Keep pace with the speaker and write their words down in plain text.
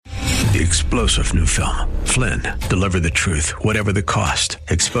the explosive new film, Flynn, Deliver the Truth, Whatever the Cost,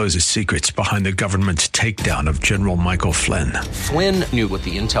 exposes secrets behind the government's takedown of General Michael Flynn. Flynn knew what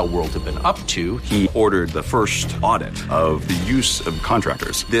the intel world had been up to. He ordered the first audit of the use of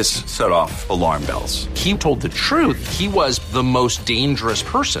contractors. This set off alarm bells. He told the truth. He was the most dangerous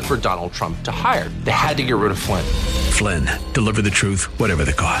person for Donald Trump to hire. They had to get rid of Flynn. Flynn, Deliver the Truth, Whatever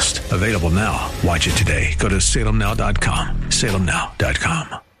the Cost. Available now. Watch it today. Go to salemnow.com.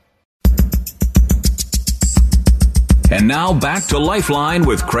 salemnow.com. And now back to Lifeline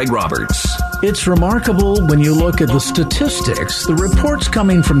with Craig Roberts. It's remarkable when you look at the statistics, the reports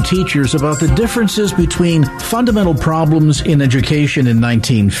coming from teachers about the differences between fundamental problems in education in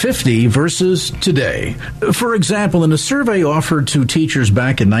 1950 versus today. For example, in a survey offered to teachers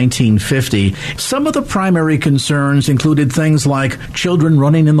back in 1950, some of the primary concerns included things like children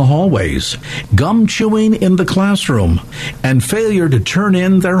running in the hallways, gum chewing in the classroom, and failure to turn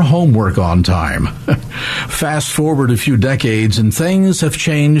in their homework on time. Fast forward a few decades and things have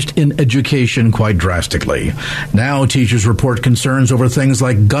changed in education quite drastically. Now teachers report concerns over things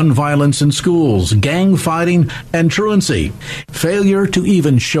like gun violence in schools, gang fighting, and truancy, failure to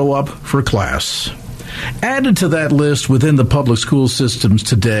even show up for class. Added to that list within the public school systems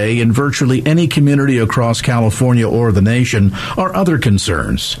today in virtually any community across California or the nation are other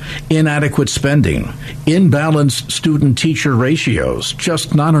concerns. Inadequate spending, imbalanced student-teacher ratios,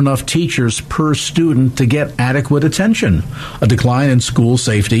 just not enough teachers per student to get adequate attention, a decline in school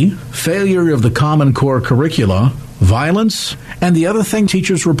safety, failure of the Common Core curricula, violence, and the other thing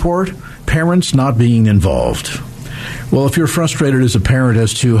teachers report, parents not being involved. Well, if you're frustrated as a parent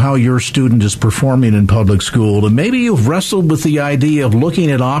as to how your student is performing in public school, and maybe you've wrestled with the idea of looking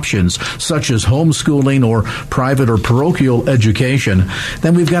at options such as homeschooling or private or parochial education,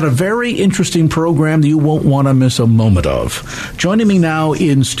 then we've got a very interesting program that you won't want to miss a moment of. Joining me now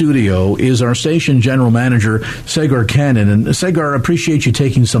in studio is our station general manager, Sagar Cannon. And Sagar, I appreciate you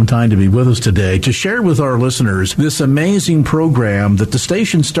taking some time to be with us today to share with our listeners this amazing program that the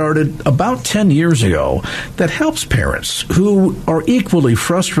station started about 10 years ago that helps parents who are equally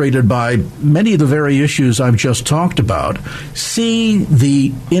frustrated by many of the very issues I've just talked about, see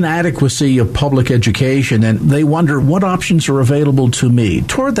the inadequacy of public education, and they wonder what options are available to me.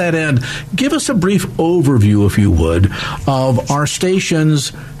 Toward that end, give us a brief overview, if you would, of our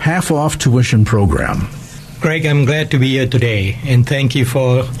station's half-off tuition program. Craig, I'm glad to be here today, and thank you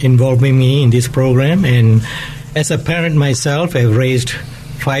for involving me in this program. And as a parent myself, I've raised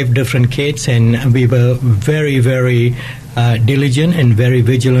 5 different kids, and we were very, very diligent and very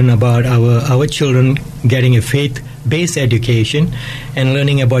vigilant about our children getting a faith-based education and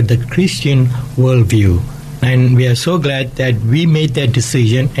learning about the Christian worldview. And we are so glad that we made that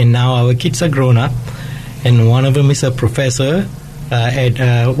decision, and now our kids are grown up, and one of them is a professor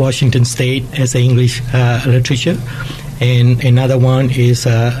at Washington State as an English literature, and another one is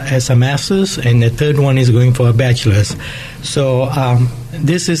has a master's, and the third one is going for a bachelor's. So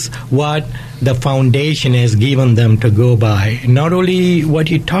this is what the foundation has given them to go by. Not only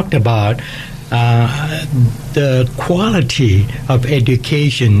what you talked about, the quality of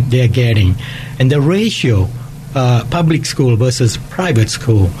education they're getting, and the ratio, public school versus private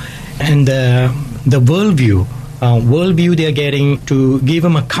school, and the worldview they're getting to give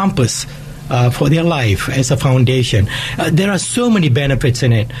them a compass for their life as a foundation. There are so many benefits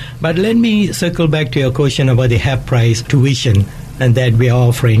in it. But let me circle back to your question about the half-price tuition and that we are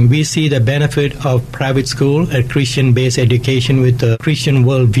offering. We see the benefit of private school, a Christian-based education with a Christian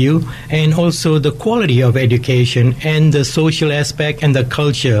worldview, and also the quality of education and the social aspect and the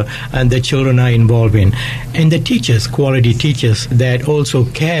culture and the children are involved in. And the teachers, quality teachers that also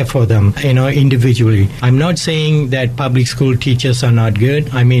care for them, individually. I'm not saying that public school teachers are not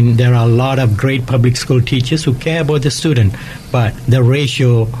good. I mean, there are a lot of great public school teachers who care about the student, but the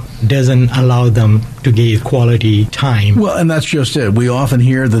ratio doesn't allow them to give quality time. Well, and that's just it. We often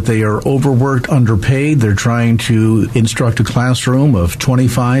hear that they are overworked, underpaid. They're trying to instruct a classroom of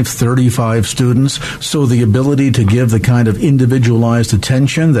 25, 35 students. So the ability to give the kind of individualized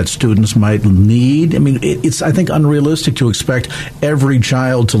attention that students might need, I mean, it's, I think, unrealistic to expect every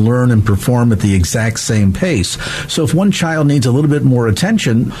child to learn and perform at the exact same pace. So if one child needs a little bit more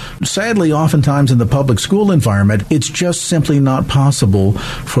attention, sadly, oftentimes in the public school environment, it's just simply not possible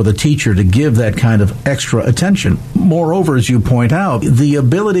for the teacher to give that kind of extra attention. Moreover, as you point out, the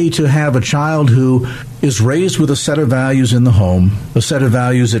ability to have a child who is raised with a set of values in the home, a set of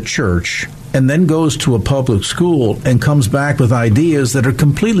values at church, and then goes to a public school and comes back with ideas that are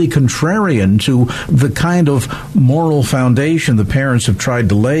completely contrarian to the kind of moral foundation the parents have tried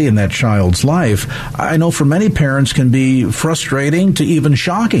to lay in that child's life, I know for many parents can be frustrating to even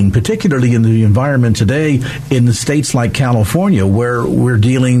shocking, particularly in the environment today in states like California, where we're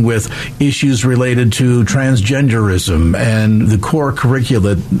dealing with issues related to transgenderism, and the core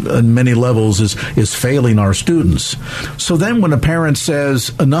curricula on many levels is failing our students. So then when a parent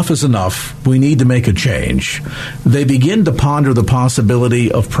says, enough is enough, we need to make a change, they begin to ponder the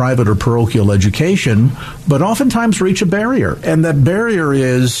possibility of private or parochial education, but oftentimes reach a barrier. And that barrier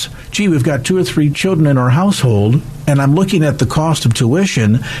is, gee, we've got 2 or 3 children in our household, and I'm looking at the cost of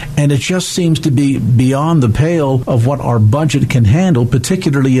tuition, and it just seems to be beyond the pale of what our budget can handle,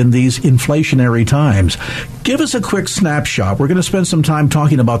 particularly in these inflationary times. Give us a quick snapshot. We're going to spend some time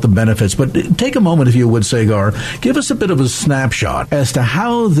talking about the benefits, but take a moment, if you would, Sagar. Give us a bit of a snapshot as to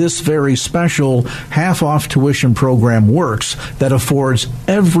how this very special half-off tuition program works that affords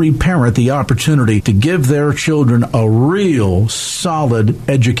every parent the opportunity to give their children a real solid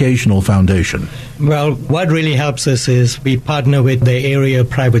educational foundation. Well, what really helps us is we partner with the area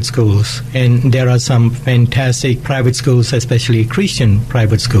private schools, and there are some fantastic private schools, especially Christian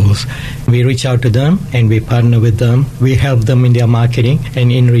private schools. We reach out to them and we partner with them. We help them in their marketing,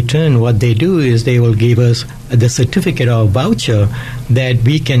 and in return what they do is they will give us the certificate or voucher that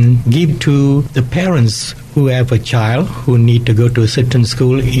we can give to the parents who have a child who need to go to a certain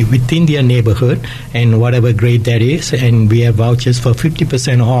school within their neighborhood, and whatever grade that is, and we have vouchers for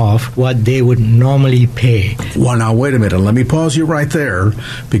 50% off what they would normally pay. Well, now, wait a minute. Let me pause you right there,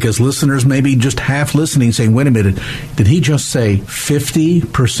 because listeners may be just half listening saying, wait a minute, did he just say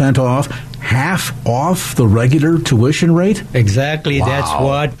 50% off? Half off the regular tuition rate? Exactly. Wow. That's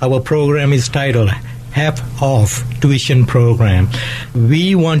what our program is titled. Half-off tuition program.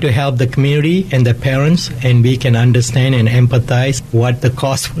 We want to help the community and the parents, and we can understand and empathize what the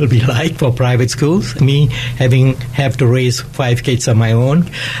cost will be like for private schools. Me have to raise 5 kids of my own,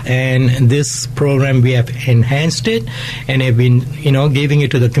 and this program we have enhanced it and have been, giving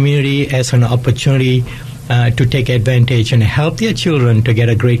it to the community as an opportunity to take advantage and help their children to get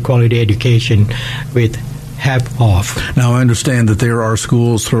a great quality education with half off. Now, I understand that there are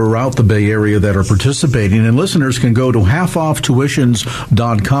schools throughout the Bay Area that are participating, and listeners can go to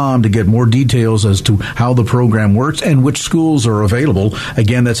halfofftuitions.com to get more details as to how the program works and which schools are available.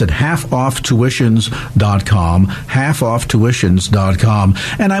 Again, that's at halfofftuitions.com, halfofftuitions.com.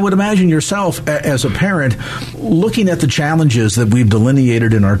 And I would imagine yourself, as a parent, looking at the challenges that we've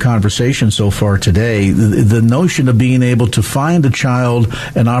delineated in our conversation so far today, the notion of being able to find a child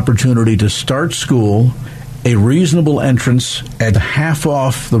an opportunity to start school, a reasonable entrance at half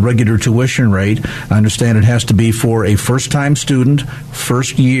off the regular tuition rate. I understand it has to be for a first-time student,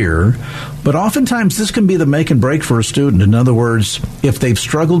 first year, but oftentimes this can be the make and break for a student. In other words, if they've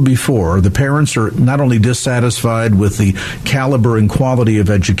struggled before, the parents are not only dissatisfied with the caliber and quality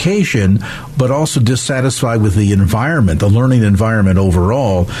of education, but also dissatisfied with the environment, the learning environment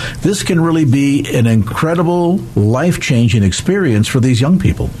overall. This can really be an incredible, life-changing experience for these young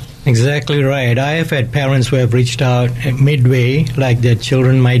people. Exactly right. I have had parents who have reached out midway, like their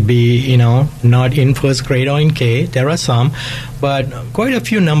children might be, not in first grade or in K. There are some, but quite a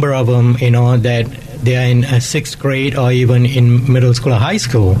few number of them, that they are in 6th grade or even in middle school or high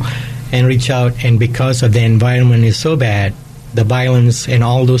school, and reach out, and because of the environment is so bad, the violence and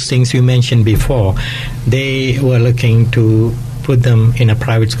all those things you mentioned before, they were looking to put them in a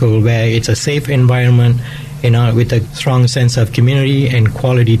private school where it's a safe environment, with a strong sense of community and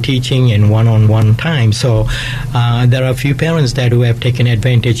quality teaching and one-on-one time. So there are a few parents that who have taken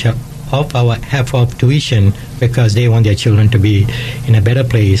advantage of our half-off tuition because they want their children to be in a better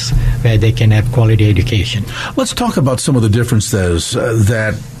place where they can have quality education. Let's talk about some of the differences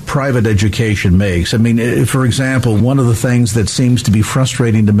that private education makes. I mean, for example, one of the things that seems to be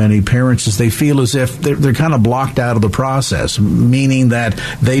frustrating to many parents is they feel as if they're kind of blocked out of the process, meaning that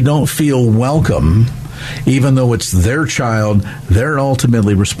they don't feel welcome. Even though it's their child, they're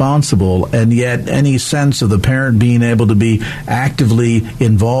ultimately responsible, and yet any sense of the parent being able to be actively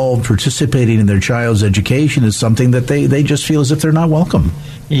involved, participating in their child's education is something that they just feel as if they're not welcome.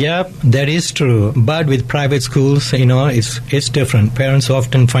 Yep, that is true. But with private schools, it's different. Parents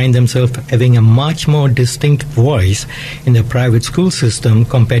often find themselves having a much more distinct voice in the private school system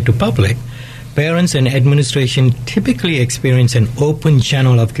compared to public. Parents and administration typically experience an open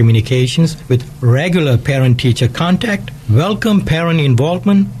channel of communications with regular parent-teacher contact welcome parent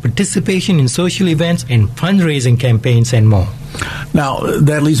involvement, participation in social events and fundraising campaigns, and more. Now,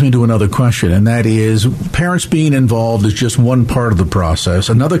 that leads me to another question, and that is parents being involved is just one part of the process.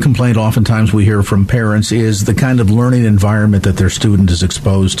 Another complaint oftentimes we hear from parents is the kind of learning environment that their student is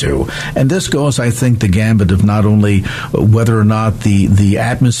exposed to. And this goes, I think, the gambit of not only whether or not the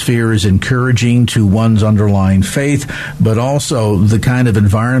atmosphere is encouraging to one's underlying faith, but also the kind of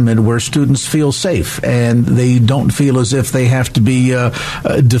environment where students feel safe and they don't feel as if they have to be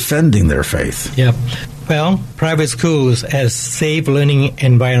defending their faith. Yep. Well, private schools as safe learning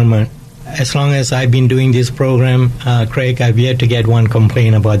environment. As long as I've been doing this program, Craig, I've yet to get one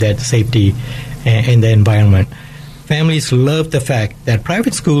complaint about that safety in the environment. Families love the fact that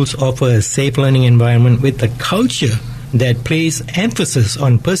private schools offer a safe learning environment with a culture that places emphasis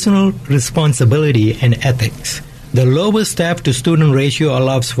on personal responsibility and ethics. The lower staff-to-student ratio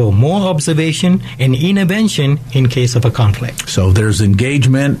allows for more observation and intervention in case of a conflict. So there's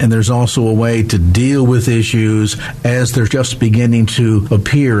engagement, and there's also a way to deal with issues as they're just beginning to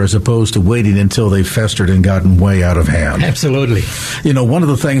appear, as opposed to waiting until they've festered and gotten way out of hand. Absolutely. You know, one of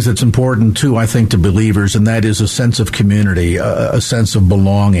the things that's important, too, I think, to believers, and that is a sense of community, a sense of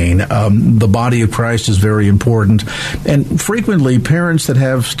belonging. The body of Christ is very important. And frequently, parents that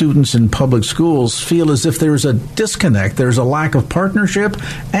have students in public schools feel as if there's a disconnect. There's a lack of partnership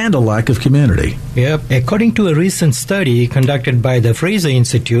and a lack of community. Yep. According to a recent study conducted by the Fraser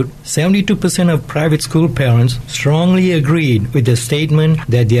Institute, 72% of private school parents strongly agreed with the statement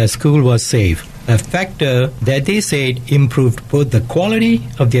that their school was safe, a factor that they said improved both the quality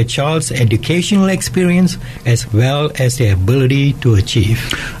of their child's educational experience as well as their ability to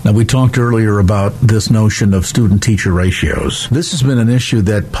achieve. Now, we talked earlier about this notion of student-teacher ratios. This has been an issue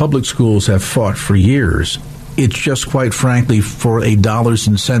that public schools have fought for years. It's just, quite frankly, for a dollars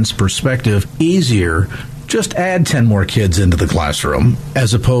and cents perspective, easier just add 10 more kids into the classroom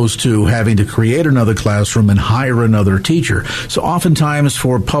as opposed to having to create another classroom and hire another teacher. So oftentimes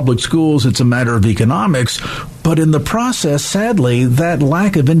for public schools, it's a matter of economics, but in the process, sadly, that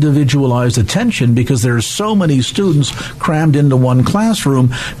lack of individualized attention, because there's so many students crammed into one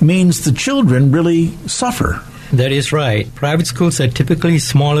classroom, means the children really suffer. That is right. Private schools are typically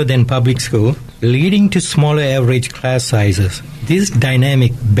smaller than public schools, leading to smaller average class sizes. This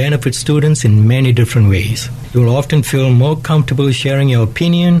dynamic benefits students in many different ways. You will often feel more comfortable sharing your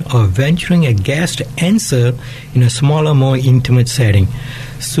opinion or venturing a guest answer in a smaller, more intimate setting.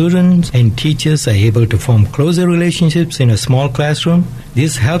 Students and teachers are able to form closer relationships in a small classroom.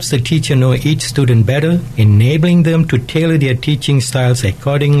 This helps the teacher know each student better, enabling them to tailor their teaching styles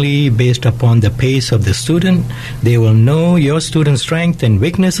accordingly based upon the pace of the student. They will know your student's strengths and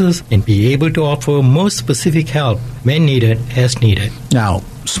weaknesses and be able to offer more specific help when needed as needed. Now,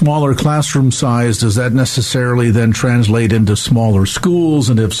 smaller classroom size, does that necessarily then translate into smaller schools?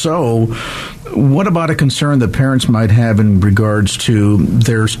 And if so, what about a concern that parents might have in regards to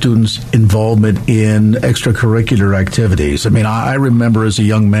their students' involvement in extracurricular activities? I mean, I remember as a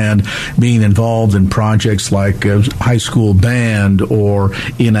young man being involved in projects like high school band or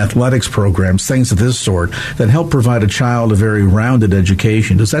in athletics programs, things of this sort, that help provide a child a very rounded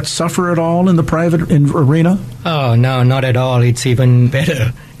education. Does that suffer at all in the private arena? Oh, no, not at all. It's even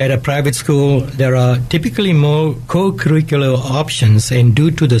better. At a private school, there are typically more co-curricular options, and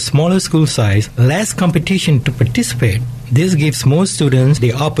due to the smaller school size, less competition to participate. This gives more students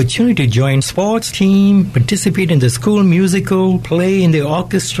the opportunity to join sports team, participate in the school musical, play in the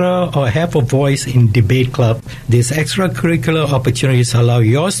orchestra, or have a voice in debate club. These extracurricular opportunities allow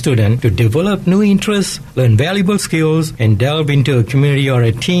your student to develop new interests, learn valuable skills, and delve into a community or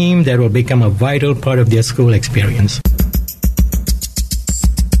a team that will become a vital part of their school experience.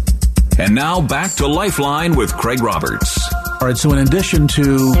 And now back to Lifeline with Craig Roberts. All right, so in addition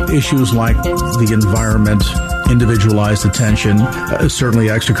to issues like the environment, individualized attention, certainly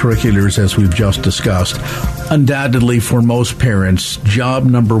extracurriculars, as we've just discussed, undoubtedly for most parents, job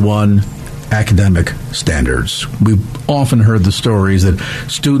number one, academic standards. We've often heard the stories that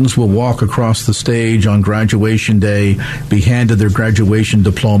students will walk across the stage on graduation day, be handed their graduation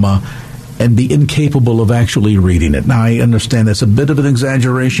diploma, and be incapable of actually reading it. Now, I understand that's a bit of an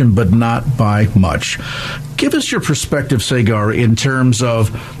exaggeration, but not by much. Give us your perspective, Sagar, in terms of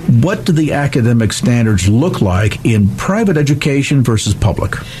what do the academic standards look like in private education versus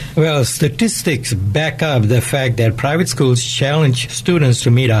public? Well, statistics back up the fact that private schools challenge students to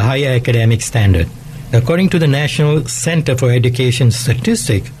meet a higher academic standard. According to the National Center for Education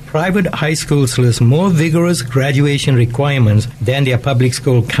Statistics, private high schools list more vigorous graduation requirements than their public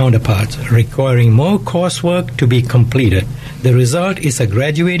school counterparts, requiring more coursework to be completed. The result is a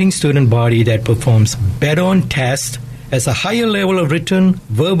graduating student body that performs better on tests has a higher level of written,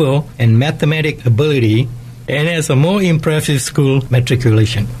 verbal, and mathematic ability, and has a more impressive school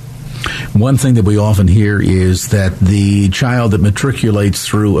matriculation. One thing that we often hear is that the child that matriculates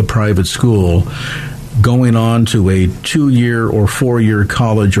through a private school going on to a 2-year or 4-year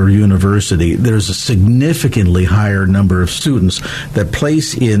college or university, there's a significantly higher number of students that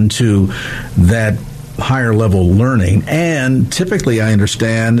place into that higher level learning, and typically I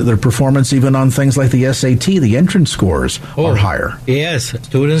understand their performance even on things like the SAT, the entrance scores are higher. Yes,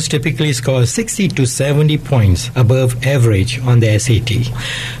 students typically score 60 to 70 points above average on the SAT.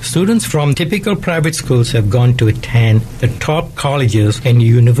 Students from typical private schools have gone to attend the top colleges and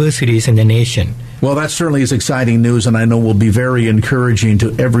universities in the nation. Well, that certainly is exciting news, and I know will be very encouraging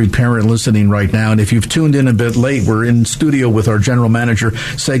to every parent listening right now. And if you've tuned in a bit late, we're in studio with our general manager,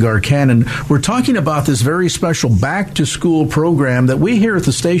 Sagar Cannon. We're talking about this very special back-to-school program that we here at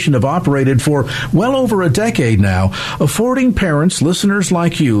the station have operated for well over a decade now, affording parents, listeners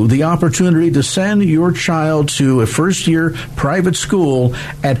like you, the opportunity to send your child to a first-year private school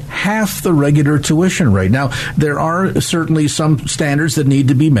at half the regular tuition rate. Now, there are certainly some standards that need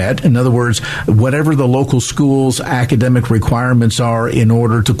to be met. In other words, whatever the local school's academic requirements are in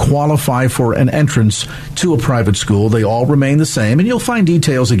order to qualify for an entrance to a private school, they all remain the same. And you'll find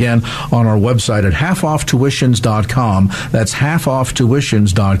details again on our website at halfofftuitions.com. That's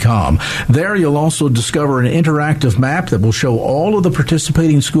halfofftuitions.com. There you'll also discover an interactive map that will show all of the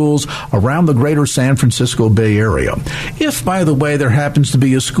participating schools around the greater San Francisco Bay Area. If, by the way, there happens to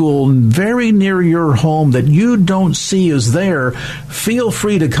be a school very near your home that you don't see is there, feel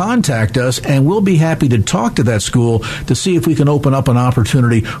free to contact us and we'll be happy to talk to that school to see if we can open up an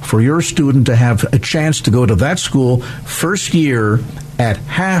opportunity for your student to have a chance to go to that school first year at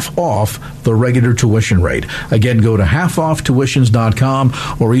half off the regular tuition rate. Again, go to halfofftuitions.com,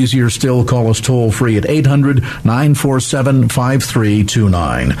 or easier still, call us toll-free at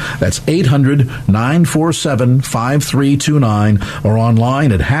 800-947-5329. That's 800-947-5329, or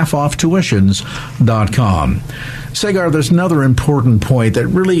online at halfofftuitions.com. Sagar, there's another important point that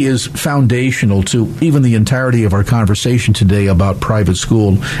really is foundational to even the entirety of our conversation today about private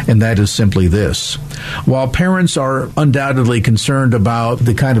school, and that is simply this. While parents are undoubtedly concerned about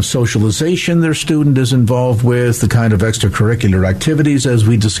the kind of socialization their student is involved with, the kind of extracurricular activities, as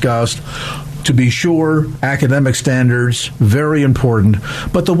we discussed, to be sure, academic standards, very important.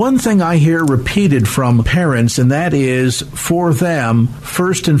 But the one thing I hear repeated from parents, and that is, for them,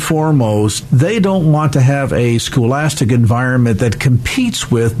 first and foremost, they don't want to have a scholastic environment that competes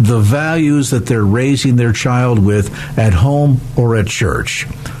with the values that they're raising their child with at home or at church.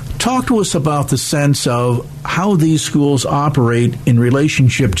 Talk to us about the sense of how these schools operate in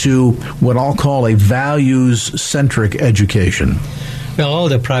relationship to what I'll call a values-centric education. Well, all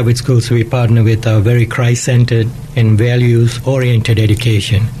the private schools we partner with are very Christ-centered and values-oriented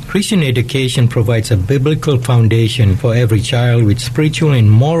education. Christian education provides a biblical foundation for every child with spiritual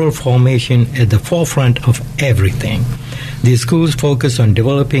and moral formation at the forefront of everything. These schools focus on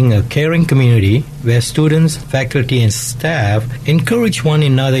developing a caring community where students, faculty, and staff encourage one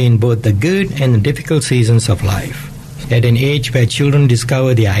another in both the good and the difficult seasons of life. At an age where children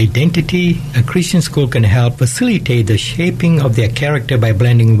discover their identity, a Christian school can help facilitate the shaping of their character by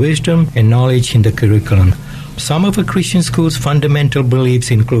blending wisdom and knowledge in the curriculum. Some of a Christian school's fundamental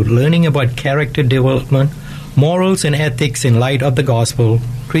beliefs include learning about character development, morals and ethics in light of the gospel.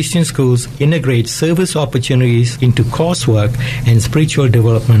 Christian schools integrate service opportunities into coursework and spiritual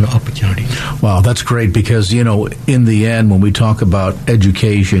development opportunities. Wow, that's great because, you know, in the end, when we talk about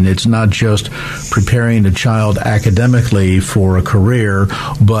education, it's not just preparing a child academically for a career,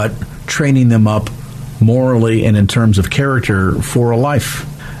 but training them up morally and in terms of character for a life.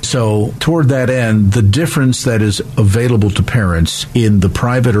 So toward that end, the difference that is available to parents in the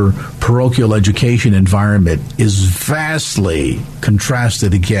private or parochial education environment is vastly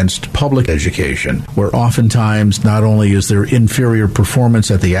contrasted against public education, where oftentimes not only is there inferior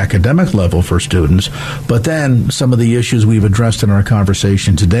performance at the academic level for students, but then some of the issues we've addressed in our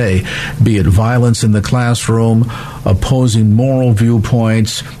conversation today, be it violence in the classroom, opposing moral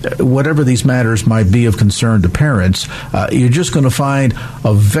viewpoints, whatever these matters might be of concern to parents, you're just going to find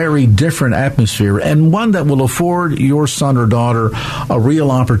a very different atmosphere, and one that will afford your son or daughter a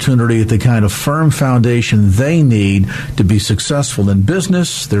real opportunity at the kind of firm foundation they need to be successful in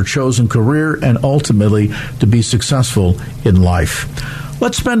business, their chosen career, and ultimately to be successful in life.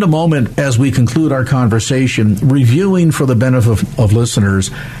 Let's spend a moment as we conclude our conversation reviewing for the benefit of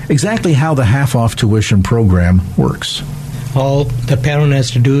listeners exactly how the half-off tuition program works. All the parent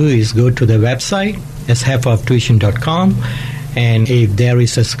has to do is go to the website, that's halfofftuition.com, And if there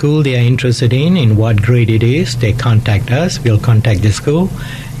is a school they are interested in what grade it is, they contact us. We'll contact the school.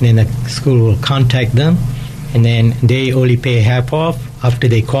 And then the school will contact them. And then they only pay half off after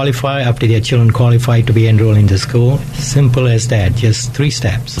they qualify, after their children qualify to be enrolled in the school. Simple as that, just 3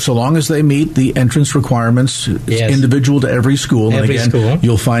 steps. So long as they meet the entrance requirements, it's individual to every school. Every school.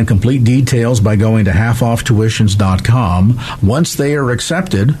 You'll find complete details by going to halfofftuitions.com. Once they are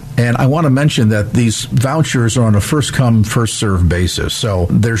accepted, and I want to mention that these vouchers are on a first-come, first-served basis, so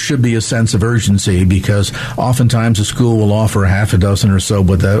there should be a sense of urgency because oftentimes a school will offer a half a dozen or so,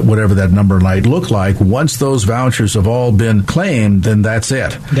 whatever that number might look like. Once those vouchers have all been claimed, then that's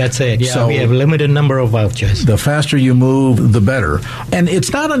it. That's it. Yeah, so we have a limited number of vouchers. The faster you move, the better. And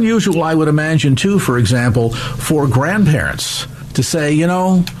it's not unusual, I would imagine, too, for example, for grandparents to say,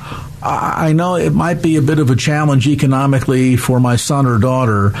 I know it might be a bit of a challenge economically for my son or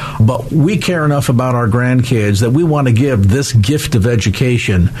daughter, but we care enough about our grandkids that we want to give this gift of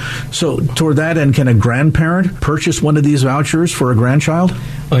education. So toward that end, can a grandparent purchase one of these vouchers for a grandchild?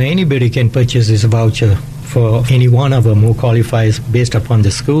 Well, anybody can purchase this voucher for any one of them who qualifies based upon the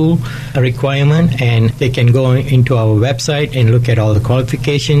school requirement, and they can go into our website and look at all the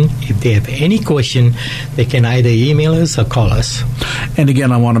qualification. If they have any question, they can either email us or call us. And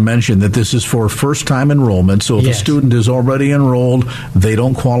again, I want to mention that this is for first-time enrollment, so if a student is already enrolled, they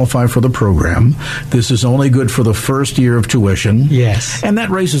don't qualify for the program. This is only good for the first year of tuition. Yes. And that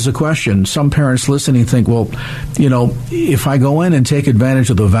raises a question. Some parents listening think, well, if I go in and take advantage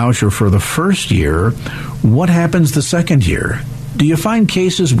of the voucher for the first year, what happens the second year? Do you find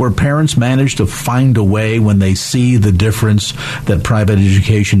cases where parents manage to find a way when they see the difference that private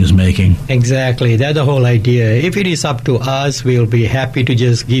education is making? Exactly. That's the whole idea. If it is up to us, we'll be happy to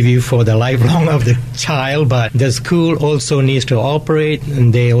just give you for the lifelong of the child, but the school also needs to operate,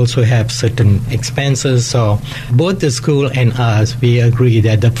 and they also have certain expenses. So both the school and us, we agree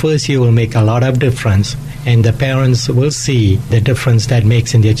that the first year will make a lot of difference, and the parents will see the difference that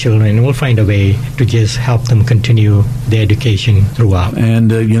makes in their children, and we'll find a way to just help them continue their education throughout.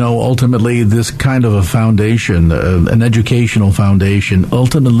 And, ultimately, this kind of a foundation, an educational foundation,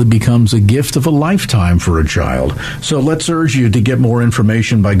 ultimately becomes a gift of a lifetime for a child. So let's urge you to get more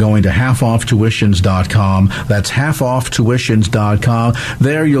information by going to halfofftuitions.com. That's halfofftuitions.com.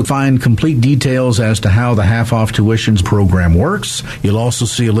 There you'll find complete details as to how the Half Off Tuitions program works. You'll also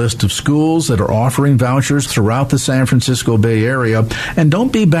see a list of schools that are offering vouchers throughout the San Francisco Bay Area. And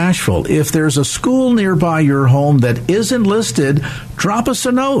don't be bashful. If there's a school nearby your home that isn't listed, drop us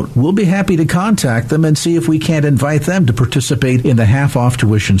a note. We'll be happy to contact them and see if we can't invite them to participate in the Half Off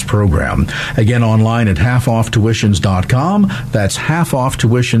Tuitions program. Again, online at halfofftuitions.com. That's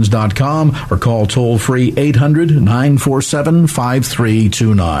halfofftuitions.com, or call toll-free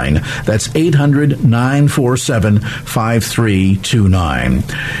 800-947-5329. That's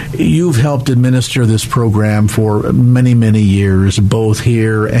 800-947-5329. You've helped administer this program for many, many years, both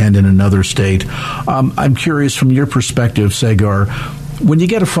here and in another state. I'm curious, from your perspective, Sagar, when you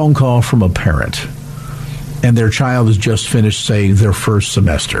get a phone call from a parent and their child has just finished, say, their first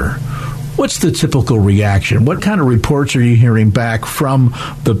semester, what's the typical reaction? What kind of reports are you hearing back from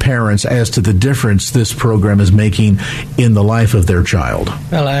the parents as to the difference this program is making in the life of their child?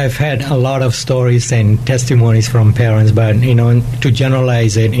 Well, I've had a lot of stories and testimonies from parents, but, to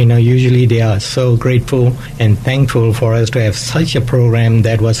generalize it, usually they are so grateful and thankful for us to have such a program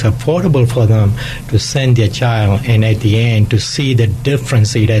that was affordable for them to send their child, and at the end to see the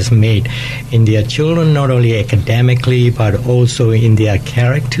difference it has made in their children, not only academically, but also in their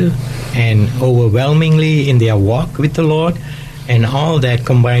character, and overwhelmingly in their walk with the Lord, and all that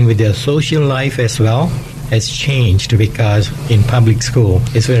combined with their social life as well has changed, because in public school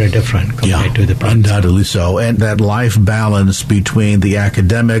it's very different compared to the private undoubtedly school. So. And that life balance between the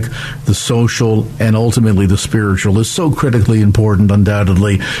academic, the social, and ultimately the spiritual is so critically important,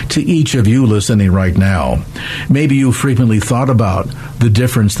 undoubtedly, to each of you listening right now. Maybe you frequently thought about the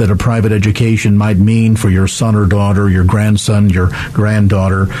difference that a private education might mean for your son or daughter, your grandson, your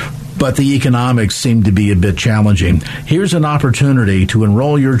granddaughter, but the economics seem to be a bit challenging. Here's an opportunity to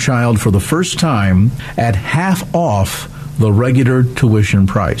enroll your child for the first time at half off the regular tuition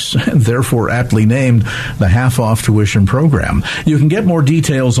price, therefore aptly named the Half Off Tuition Program. You can get more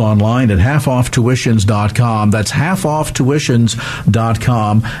details online at halfofftuitions.com. That's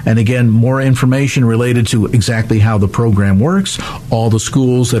halfofftuitions.com. And again, more information related to exactly how the program works, all the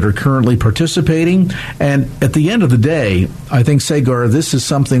schools that are currently participating. And at the end of the day, I think, Sagar, this is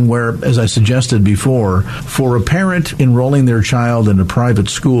something where, as I suggested before, for a parent enrolling their child in a private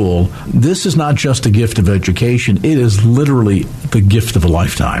school, this is not just a gift of education. It is literally the gift of a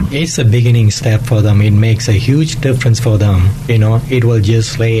lifetime. It's a beginning step for them. It makes a huge difference for them. It will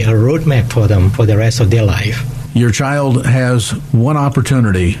just lay a roadmap for them for the rest of their life. Your child has one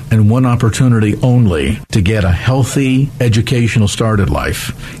opportunity and one opportunity only to get a healthy educational start at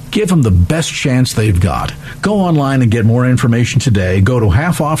life. Give them the best chance they've got. Go online and get more information today. Go to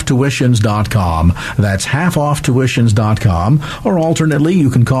halfofftuitions.com. That's halfofftuitions.com. Or alternately, you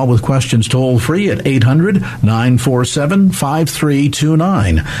can call with questions toll-free at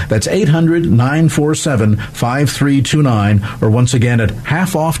 800-947-5329. That's 800-947-5329. Or once again at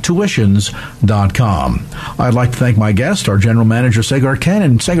halfofftuitions.com. I'd like to thank my guest, our General Manager, Sagar Khan.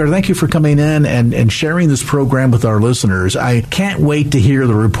 And Sagar, thank you for coming in and sharing this program with our listeners. I can't wait to hear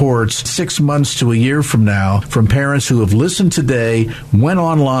the reports 6 months to a year from now from parents who have listened today, went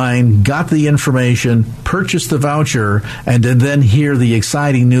online, got the information, purchased the voucher, and then hear the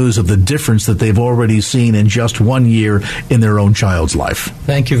exciting news of the difference that they've already seen in just 1 year in their own child's life.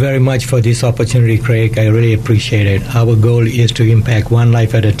 Thank you very much for this opportunity, Craig. I really appreciate it. Our goal is to impact one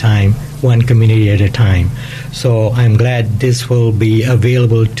life at a time, one community at a time. So I'm glad this will be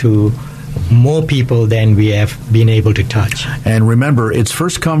available to more people than we have been able to touch. And remember, it's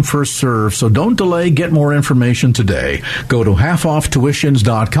first come, first serve, so don't delay. Get more information today. Go to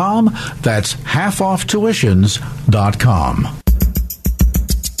halfofftuitions.com. That's halfofftuitions.com.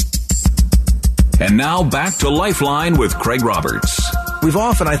 And now back to Lifeline with Craig Roberts. We've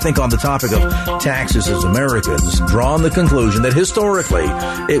often, I think, on the topic of taxes as Americans, drawn the conclusion that historically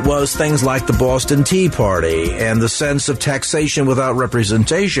it was things like the Boston Tea Party and the sense of taxation without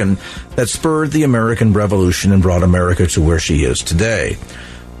representation that spurred the American Revolution and brought America to where she is today.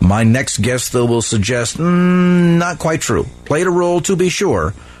 My next guest, though, will suggest not quite true. Played a role, to be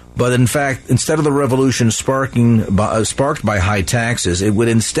sure, but in fact, instead of the revolution sparked by high taxes, it would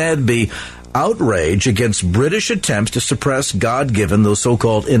instead be outrage against British attempts to suppress God-given, those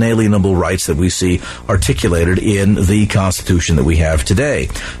so-called inalienable rights that we see articulated in the Constitution that we have today.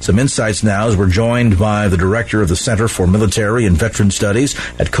 Some insights now as we're joined by the director of the Center for Military and Veteran Studies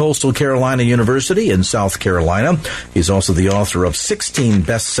at Coastal Carolina University in South Carolina. He's also the author of 16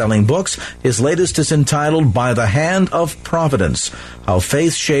 best-selling books. His latest is entitled By the Hand of Providence, How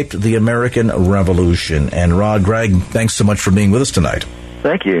Faith Shaped the American Revolution. And Rod Gregg, thanks so much for being with us tonight.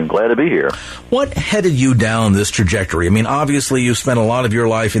 Thank you. I'm glad to be here. What headed you down this trajectory? I mean, obviously, you've spent a lot of your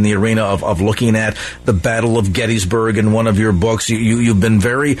life in the arena of looking at the Battle of Gettysburg in one of your books. You've been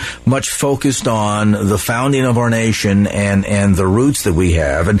very much focused on the founding of our nation and the roots that we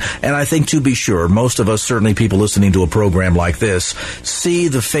have. And I think, to be sure, most of us, certainly people listening to a program like this, see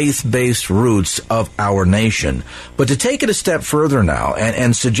the faith-based roots of our nation. But to take it a step further now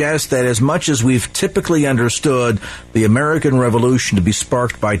and suggest that as much as we've typically understood the American Revolution to be sparked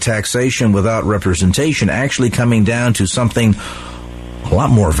by taxation without representation, actually coming down to something a lot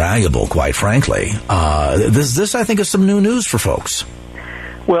more valuable, quite frankly. This I think, is some new news for folks.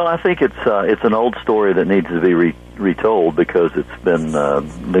 Well, I think it's an old story that needs to be retold because it's been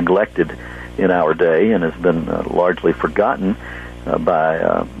neglected in our day and has been largely forgotten by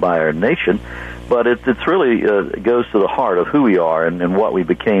our nation. But it's really goes to the heart of who we are and what we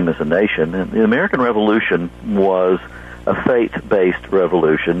became as a nation. And the American Revolution was a faith-based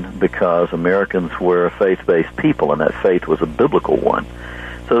revolution because Americans were a faith-based people, and that faith was a biblical one.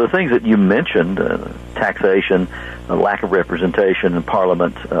 So the things that you mentioned, taxation, lack of representation in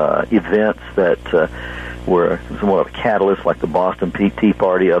Parliament, events that were somewhat of a catalyst, like the Boston Tea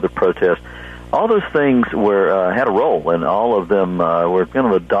Party, other protests, all those things had a role, and all of them were kind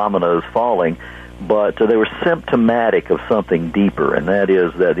of the dominoes falling, but they were symptomatic of something deeper, and that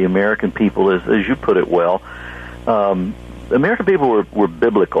is that the American people, as you put it well, the American people were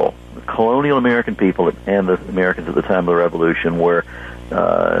biblical. The colonial American people and the Americans at the time of the Revolution were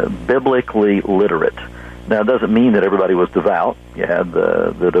biblically literate. Now, it doesn't mean that everybody was devout. You had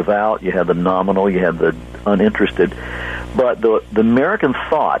the devout, you had the nominal, you had the uninterested. But the American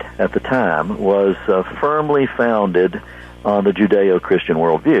thought at the time was firmly founded on the Judeo-Christian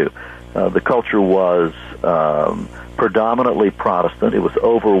worldview. The culture was predominantly Protestant. It was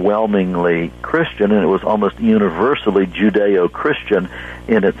overwhelmingly Christian, and it was almost universally Judeo-Christian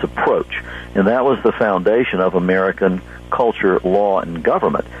in its approach. And that was the foundation of American culture, law, and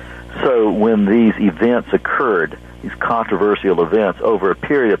government. So when these events occurred, these controversial events, over a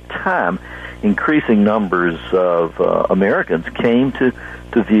period of time, increasing numbers of Americans came to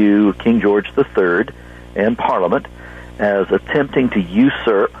view King George III and Parliament as attempting to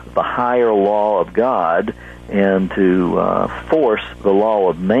usurp the higher law of God and to force the law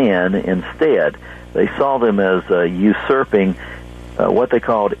of man instead. They saw them as usurping what they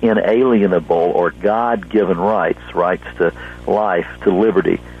called inalienable or God-given rights to life, to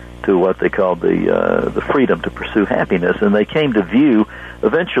liberty, to what they called the freedom to pursue happiness. And they came to view,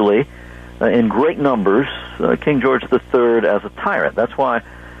 eventually, in great numbers, King George III as a tyrant. That's why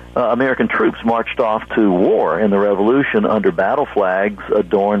American troops marched off to war in the Revolution under battle flags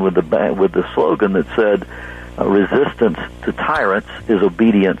adorned with the slogan that said, resistance to tyrants is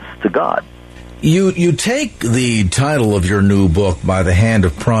obedience to God. You take the title of your new book, By the Hand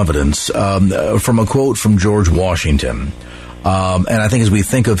of Providence, from a quote from George Washington. And I think as we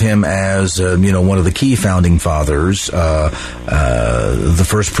think of him as, one of the key founding fathers, the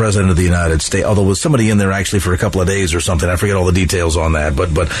first president of the United States, although with somebody in there actually for a couple of days or something, I forget all the details on that,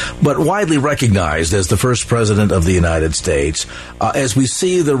 but widely recognized as the first president of the United States, as we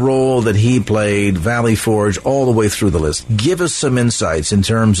see the role that he played, Valley Forge, all the way through the list. Give us some insights in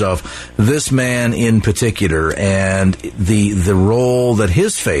terms of this man in particular and the role that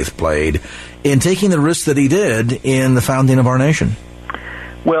his faith played in taking the risks that he did in the founding of our nation.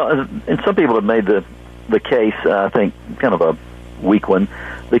 Well, and some people have made the case, I think, kind of a weak one,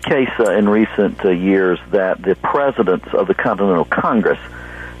 the case in recent years that the presidents of the Continental Congress,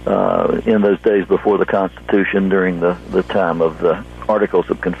 in those days before the Constitution, during the time of the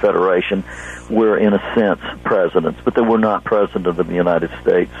Articles of Confederation, were in a sense presidents, but they were not president of the United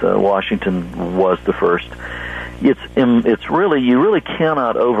States. Washington was the first. It's really, you really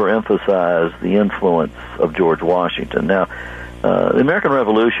cannot overemphasize the influence of George Washington. Now, the American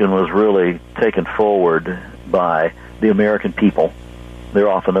Revolution was really taken forward by the American people. They're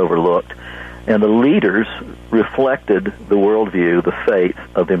often overlooked. And the leaders reflected the worldview, the faith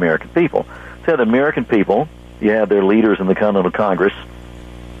of the American people. So you had the American people, you had their leaders in the Continental Congress,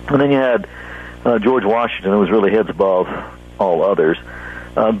 and then you had George Washington, who was really heads above all others.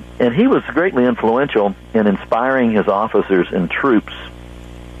 And he was greatly influential in inspiring his officers and troops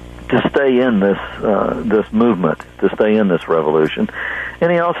to stay in this movement, to stay in this revolution.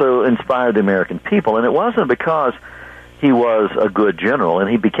 And he also inspired the American people. And it wasn't because he was a good general, and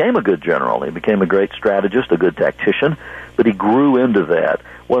he became a good general. He became a great strategist, a good tactician, but he grew into that.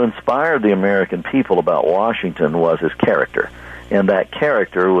 What inspired the American people about Washington was his character. And that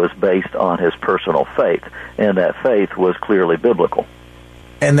character was based on his personal faith. And that faith was clearly biblical.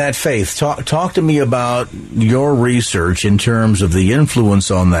 And that faith, talk to me about your research in terms of the influence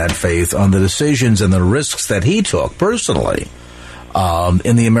on that faith, on the decisions and the risks that he took personally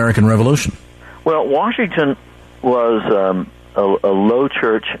in the American Revolution. Well, Washington was a low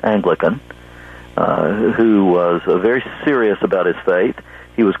church Anglican who was very serious about his faith.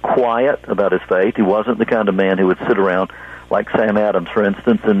 He was quiet about his faith. He wasn't the kind of man who would sit around like Sam Adams, for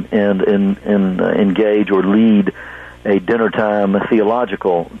instance, and engage or lead a dinner-time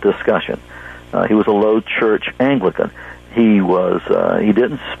theological discussion. He was a low church Anglican. He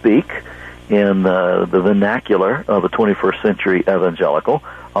didn't speak in the vernacular of a 21st century evangelical,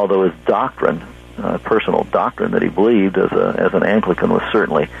 although his doctrine, personal doctrine that he believed as an Anglican, was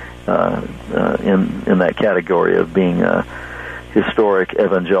certainly in that category of being a historic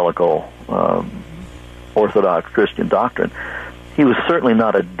evangelical Orthodox Christian doctrine. He was certainly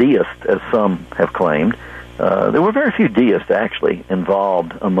not a deist, as some have claimed. There were very few deists, actually,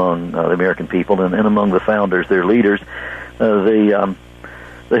 involved among the American people and among the founders, their leaders. The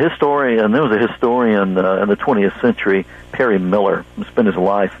historian, there was a historian in the 20th century, Perry Miller, who spent his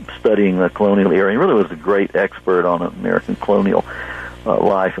life studying the colonial era. He really was a great expert on American colonial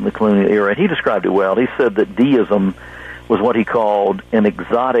life in the colonial era. And he described it well. He said that deism was what he called an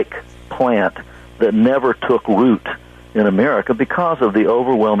exotic plant that never took root in America because of the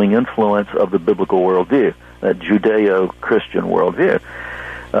overwhelming influence of the biblical worldview, that Judeo-Christian worldview.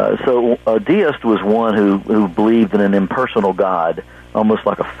 So a deist was one who believed in an impersonal God, almost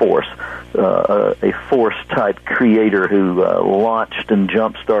like a force-type creator who launched and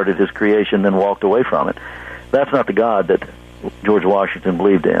jump-started his creation, then walked away from it. That's not the God that George Washington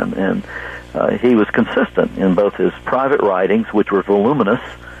believed in, and he was consistent in both his private writings, which were voluminous,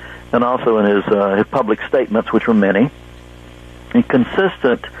 and also in his public statements, which were many, and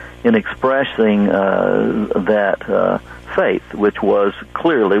consistent in expressing that faith, which was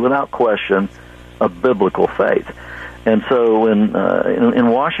clearly, without question, a biblical faith. And so in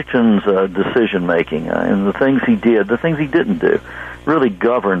Washington's decision-making and the things he did, the things he didn't do, really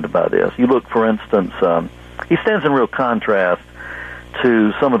governed by this. You look, for instance, he stands in real contrast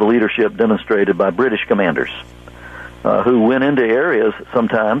to some of the leadership demonstrated by British commanders who went into areas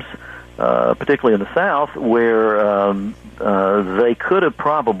sometimes, particularly in the South, where they could have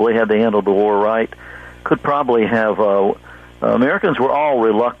probably, had they handled the war right, could probably have Americans were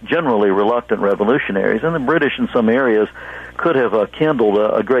all generally reluctant revolutionaries, and the British in some areas could have kindled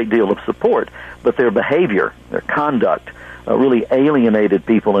a great deal of support, but their behavior, their conduct, really alienated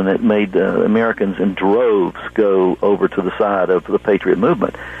people, and it made Americans in droves go over to the side of the Patriot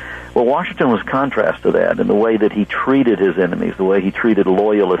movement. Well, Washington was contrast to that in the way that he treated his enemies, the way he treated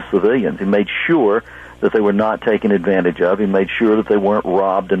loyalist civilians. He made sure that they were not taken advantage of. He made sure that they weren't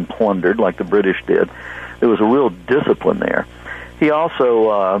robbed and plundered like the British did. There was a real discipline there. He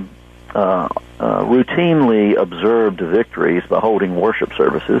also routinely observed victories by holding worship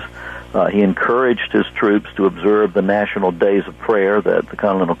services. He encouraged his troops to observe the national days of prayer that the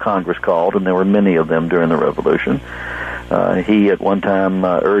Continental Congress called, and there were many of them during the Revolution. He at one time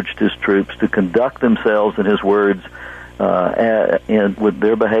urged his troops to conduct themselves, in his words, with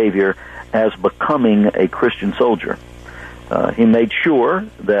their behavior as becoming a Christian soldier. He made sure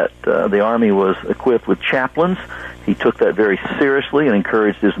that the Army was equipped with chaplains. He took that very seriously and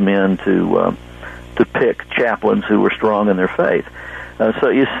encouraged his men to pick chaplains who were strong in their faith. So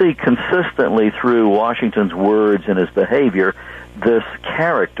you see consistently through Washington's words and his behavior this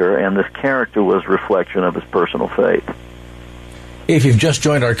character, and this character was a reflection of his personal faith. If you've just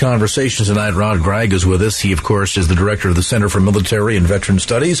joined our conversation tonight, Rod Gregg is with us. He, of course, is the director of the Center for Military and Veteran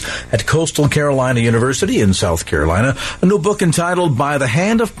Studies at Coastal Carolina University in South Carolina. A new book entitled By the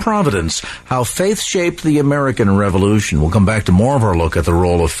Hand of Providence, How Faith Shaped the American Revolution. We'll come back to more of our look at the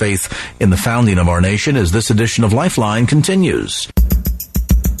role of faith in the founding of our nation as this edition of Lifeline continues.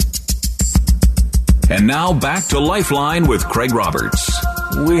 And now back to Lifeline with Craig Roberts.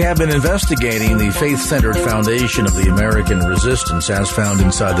 We have been investigating the faith-centered foundation of the American resistance as found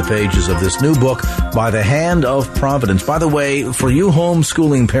inside the pages of this new book, By the Hand of Providence. By the way, for you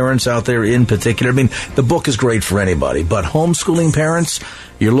homeschooling parents out there in particular, I mean, the book is great for anybody, but homeschooling parents,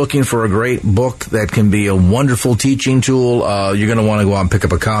 you're looking for a great book that can be a wonderful teaching tool. You're going to want to go out and pick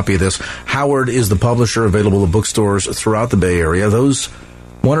up a copy of this. Howard is the publisher, available at bookstores throughout the Bay Area. Those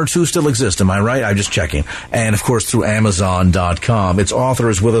one or two still exist, am I right? I'm just checking. And, of course, through Amazon.com. Its author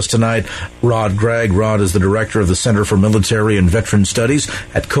is with us tonight, Rod Gregg. Rod is the director of the Center for Military and Veteran Studies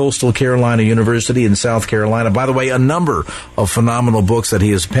at Coastal Carolina University in South Carolina. By the way, a number of phenomenal books that he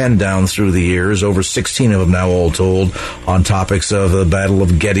has penned down through the years, over 16 of them now all told, on topics of the Battle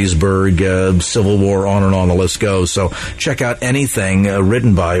of Gettysburg, Civil War, on and on the list goes. So check out anything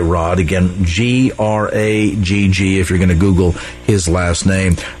written by Rod. Again, G-R-A-G-G, if you're going to Google his last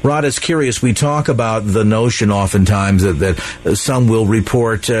name. Rod, it's curious. We talk about the notion oftentimes that some will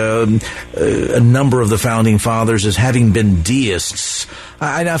report a number of the Founding Fathers as having been deists.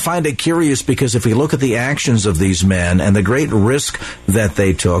 I find it curious because if we look at the actions of these men and the great risk that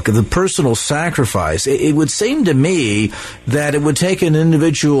they took, the personal sacrifice, it would seem to me that it would take an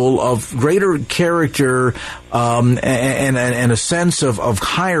individual of greater character and a sense of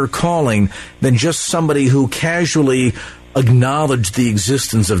higher calling than just somebody who casually acknowledge the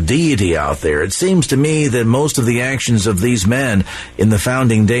existence of deity out there. It seems to me that most of the actions of these men in the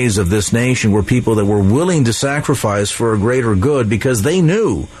founding days of this nation were people that were willing to sacrifice for a greater good because they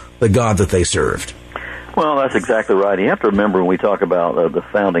knew the God that they served. Well, that's exactly right. You have to remember when we talk about the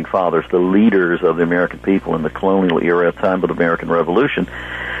Founding Fathers, the leaders of the American people in the colonial era, time of the American Revolution,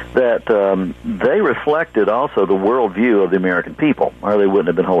 that they reflected also the worldview of the American people, or they wouldn't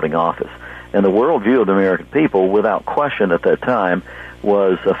have been holding office. And the worldview of the American people, without question at that time,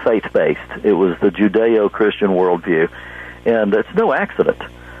 was faith-based. It was the Judeo-Christian worldview. And it's no accident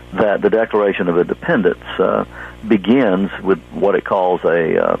that the Declaration of Independence begins with what it calls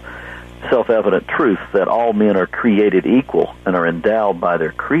a self-evident truth that all men are created equal and are endowed by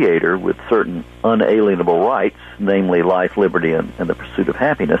their Creator with certain unalienable rights, namely life, liberty, and the pursuit of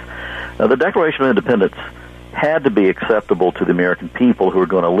happiness. Now, the Declaration of Independence had to be acceptable to the American people who were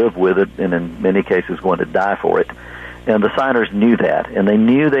going to live with it and in many cases going to die for it. And the signers knew that, and they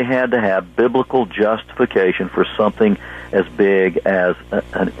knew they had to have biblical justification for something as big as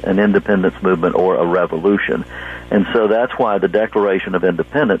an independence movement or a revolution. And so that's why the Declaration of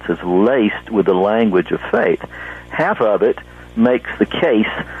Independence is laced with the language of faith. Half of it makes the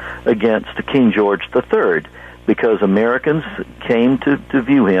case against King George III, because Americans came to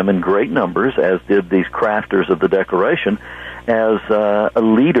view him in great numbers, as did these crafters of the Declaration, as a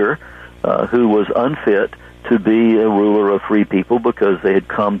leader who was unfit to be a ruler of free people, because they had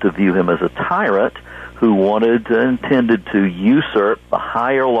come to view him as a tyrant who wanted and intended to usurp the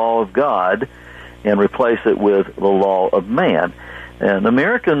higher law of God and replace it with the law of man. And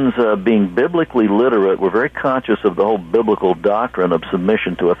Americans, being biblically literate, were very conscious of the whole biblical doctrine of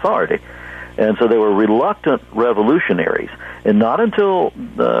submission to authority. And so they were reluctant revolutionaries. And not until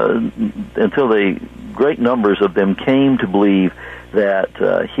they great numbers of them came to believe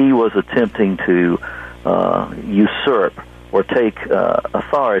that he was attempting to usurp or take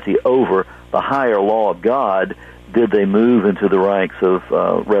authority over the higher law of God. Did they move into the ranks of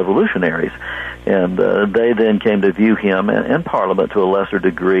revolutionaries? And they then came to view him and Parliament to a lesser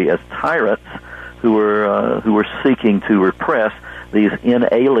degree as tyrants who were seeking to repress these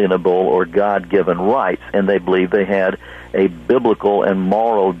inalienable or God-given rights, and they believed they had a biblical and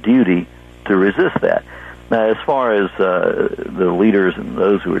moral duty to resist that. Now, as far as the leaders and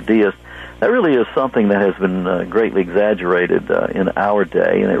those who are deists, that really is something that has been greatly exaggerated in our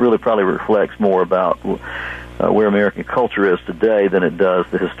day, and it really probably reflects more about where American culture is today than it does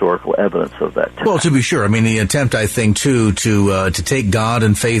the historical evidence of that time. Well, to be sure. I mean, the attempt, I think, too, to take God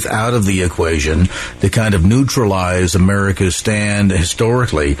and faith out of the equation, to kind of neutralize America's stand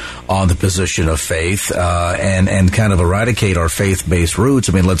historically on the position of faith, and kind of eradicate our faith-based roots.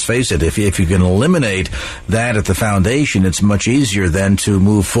 I mean, let's face it, if you can eliminate that at the foundation, it's much easier then to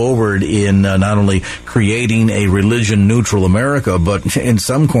move forward in not only creating a religion-neutral America, but in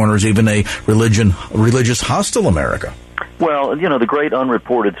some corners, even a religious hostile America. Well, the great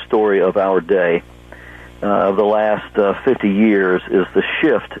unreported story of our day, of the last 50 years, is the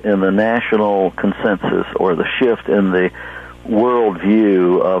shift in the national consensus, or the shift in the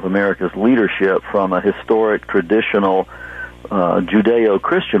worldview of America's leadership from a historic, traditional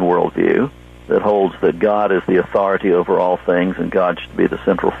Judeo-Christian worldview that holds that God is the authority over all things and God should be the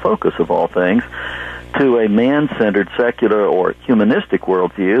central focus of all things, to a man-centered, secular, or humanistic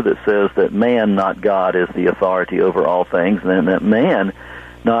worldview that says that man, not God, is the authority over all things, and that man,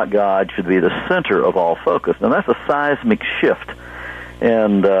 not God, should be the center of all focus. Now, that's a seismic shift,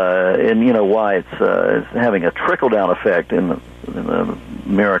 and why it's having a trickle-down effect in the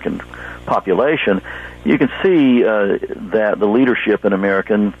American population. You can see that the leadership in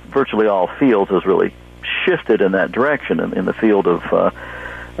America, in virtually all fields, has really shifted in that direction, in the field of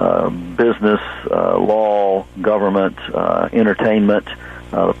business, law, government, entertainment,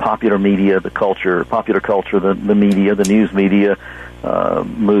 the popular media, the culture, popular culture, the media, the news media,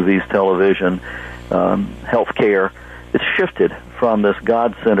 movies, television, healthcare. It's shifted from this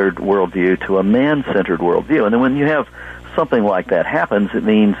God-centered worldview to a man-centered worldview. And then when you have something like that happens, it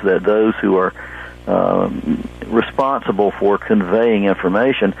means that those who are responsible for conveying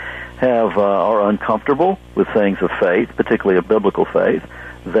information are uncomfortable with things of faith, particularly of biblical faith.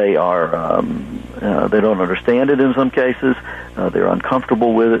 They are they don't understand it in some cases. They're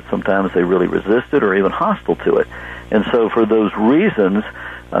uncomfortable with it. Sometimes they really resist it or even hostile to it. And so for those reasons,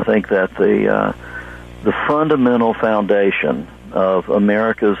 I think that the fundamental foundation of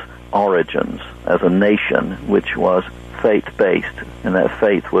America's origins as a nation, which was faith-based, and that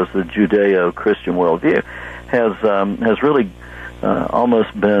faith was the Judeo-Christian worldview, has really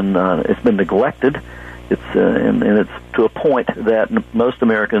almost been it's been neglected. It's and it's to a point that most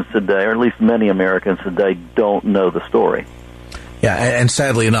Americans today, or at least many Americans today, don't know the story. Yeah, and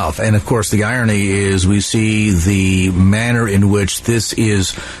sadly enough, and of course the irony is we see the manner in which this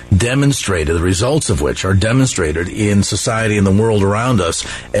is demonstrated, the results of which are demonstrated in society and the world around us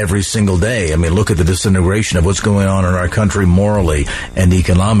every single day. I mean, look at the disintegration of what's going on in our country morally and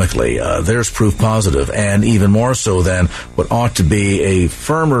economically. There's proof positive, and even more so than what ought to be a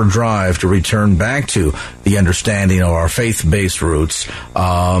firmer drive to return back to the understanding of our faith-based roots,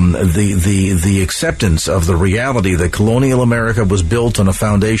 the acceptance of the reality that colonial America was built on a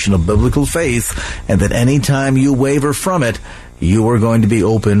foundation of biblical faith, and that any time you waver from it, you are going to be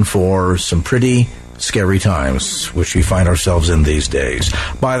open for some pretty scary times, which we find ourselves in these days.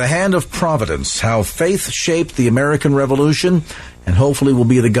 By the hand of providence, how faith shaped the American Revolution, and hopefully will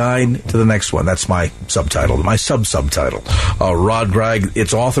be the guide to the next one. That's my subtitle, my sub-subtitle. Rod Gregg,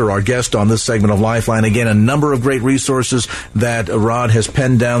 its author, our guest on this segment of Lifeline. Again, a number of great resources that Rod has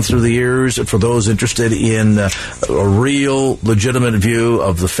penned down through the years for those interested in a real, legitimate view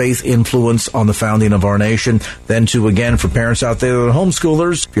of the faith influence on the founding of our nation. Then, too, again, for parents out there that are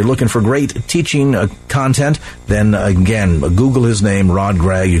homeschoolers, if you're looking for great teaching content, then, again, Google his name, Rod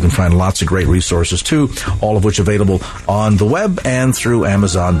Gregg. You can find lots of great resources, too, all of which available on the web and through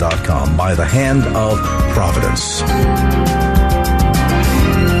Amazon.com. By the hand of providence.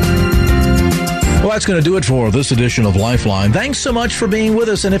 Well, that's going to do it for this edition of Lifeline. Thanks so much for being with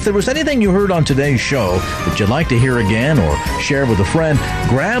us. And if there was anything you heard on today's show that you'd like to hear again or share with a friend,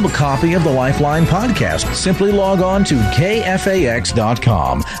 grab a copy of the Lifeline podcast. Simply log on to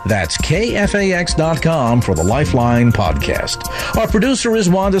KFAX.com. That's KFAX.com for the Lifeline podcast. Our producer is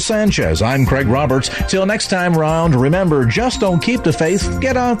Wanda Sanchez. I'm Craig Roberts. Till next time round, remember, just don't keep the faith.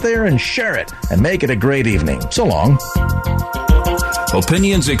 Get out there and share it and make it a great evening. So long.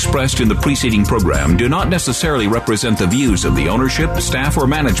 Opinions expressed in the preceding program do not necessarily represent the views of the ownership, staff, or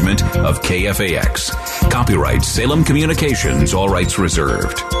management of KFAX. Copyright Salem Communications, all rights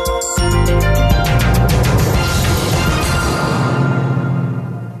reserved.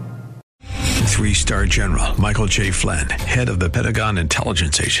 Three-star General Michael J. Flynn, head of the Pentagon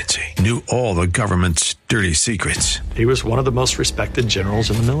Intelligence Agency, knew all the government's dirty secrets. He was one of the most respected generals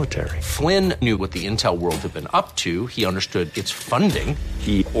in the military. Flynn knew what the intel world had been up to. He understood its funding.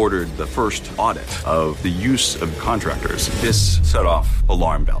 He ordered the first audit of the use of contractors. This set off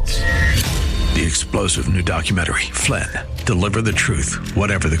alarm bells. The explosive new documentary, Flynn, Deliver the Truth,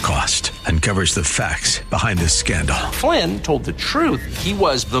 Whatever the Cost, uncovers the facts behind this scandal. Flynn told the truth. He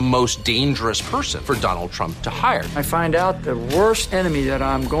was the most dangerous person for Donald Trump to hire. I find out the worst enemy that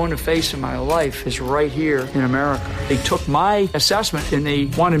I'm going to face in my life is right here in America. They took my assessment and they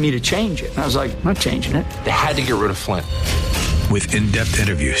wanted me to change it. And I was like, I'm not changing it. They had to get rid of Flynn. With in-depth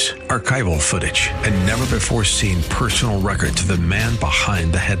interviews, archival footage, and never-before-seen personal records of the man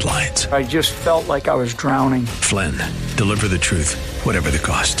behind the headlines. I just felt like I was drowning. Flynn, Deliver the Truth, Whatever the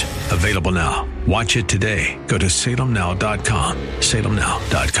Cost. Available now. Watch it today. Go to salemnow.com.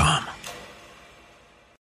 salemnow.com.